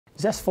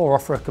Zest4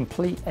 offer a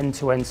complete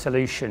end-to-end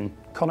solution,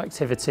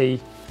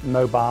 connectivity,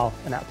 mobile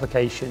and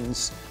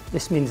applications.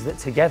 This means that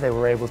together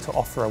we're able to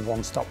offer a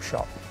one-stop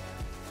shop.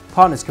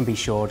 Partners can be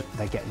assured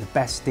they're getting the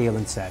best deal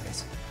and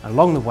service. And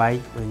along the way,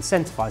 we'll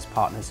incentivise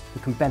partners who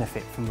can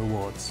benefit from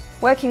rewards.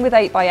 Working with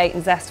 8x8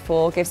 and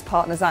Zest4 gives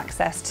partners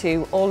access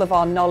to all of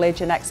our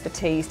knowledge and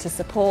expertise to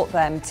support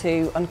them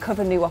to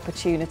uncover new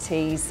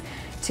opportunities,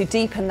 to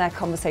deepen their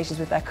conversations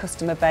with their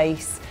customer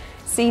base,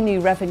 see new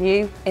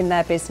revenue in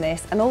their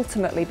business and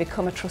ultimately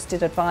become a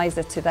trusted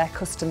advisor to their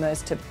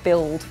customers to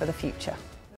build for the future.